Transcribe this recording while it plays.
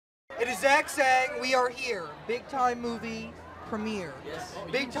It is Zach saying we are here. Big time movie premiere. Yes.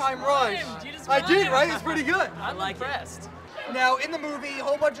 Big time rush. I did, right? It's pretty good. I'm impressed. Now, in the movie, a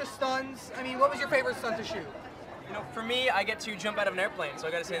whole bunch of stunts. I mean, what was your favorite stunt to shoot? You know, for me, I get to jump out of an airplane, so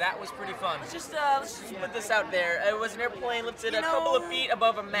I gotta say that was pretty fun. Let's just put this out there. It was an airplane lifted a couple of feet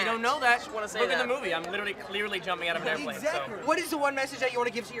above a mat. You don't know that. Just want to say Look at the movie. I'm literally clearly jumping out of an airplane. Exactly. So. What is the one message that you want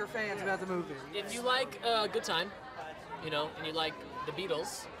to give to your fans about the movie? If you like a good time, and you like the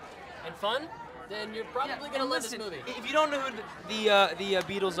Beatles and fun, then you're probably gonna love this movie. If you don't know who the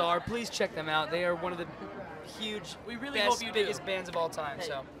Beatles are, please check them out. They are one of the huge, biggest bands of all time. Hey,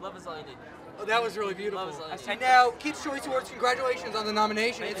 so love is all you need. Oh, that was really beautiful. Love is all you need. Now, Kids' Choice Awards, congratulations on the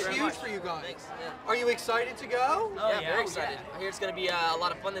nomination. Thank It's you very huge much. for you guys. Thanks. Yeah. Are you excited to go? Oh, yeah, very excited. I hear it's going to be a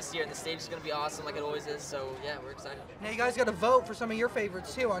lot of fun this year, and the stage is going to be awesome like it always is, so yeah, we're excited. Now, you guys got to vote for some of your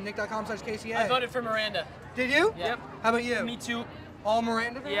favorites, too, on nick.com/KCA. I voted for Miranda. Did you? Yep. How about you? me too. All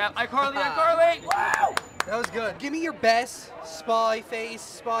Miranda? Yeah, iCarly, iCarly. Wow! That was good. Give me your best spy face,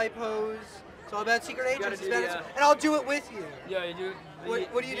 spy pose. It's all about secret agents. And I'll do it with you. Yeah, you do.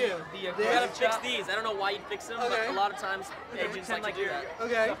 What do you do? You gotta fix these. I don't know why you'd fix them, but a lot of times agents like to do that.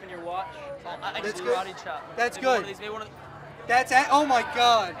 Okay. Stuff in your watch. That's good. Chop. That's Maybe one good. of these, maybe one of That's it. Oh my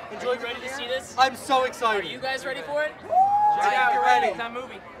God. Are you ready to see this? I'm so Are excited. you guys ready for it? Check it out. You're ready. Big time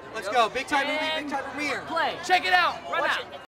movie. Let's go. Big time movie, big time premiere. Play. Check it out. Right Watch now. it.